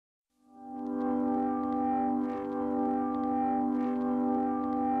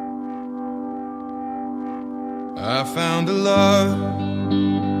I found a love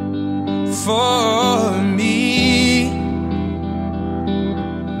for me.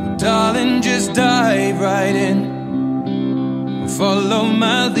 Well, darling, just dive right in and follow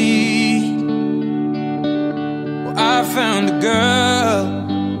my lead. Well, I found a girl,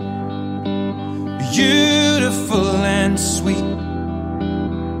 beautiful and sweet.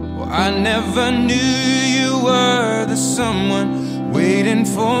 Well, I never knew you were the someone waiting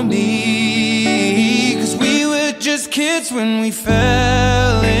for me. 'Cause we were just kids when we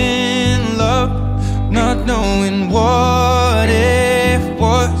fell in love, not knowing what it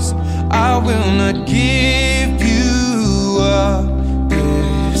was. I will not give you up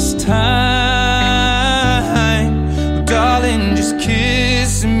this time. Well, darling, just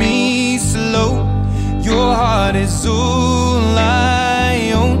kiss me slow. Your heart is all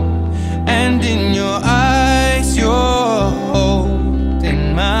I own, and in your eyes you're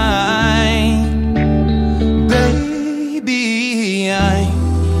holding mine. Baby, I'm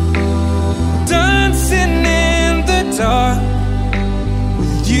dancing in the dark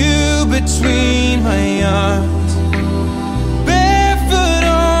with you between my arms, barefoot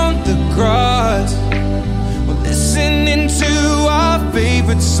on the grass. We're listening to our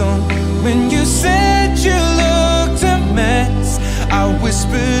favorite song. When you said you looked a mess, I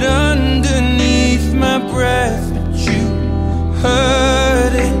whispered underneath my breath, but you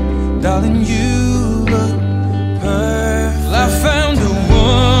heard it, darling, you look perfect. I found a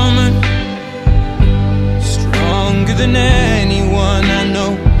woman stronger than anyone I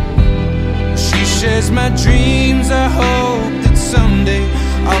know. She shares my dreams. I hope that someday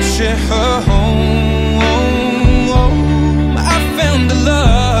I'll share her home. I found a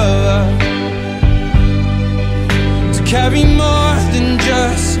love to carry more than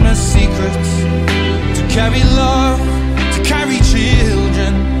just my secrets, to carry love, to carry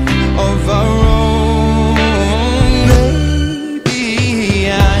children of our own.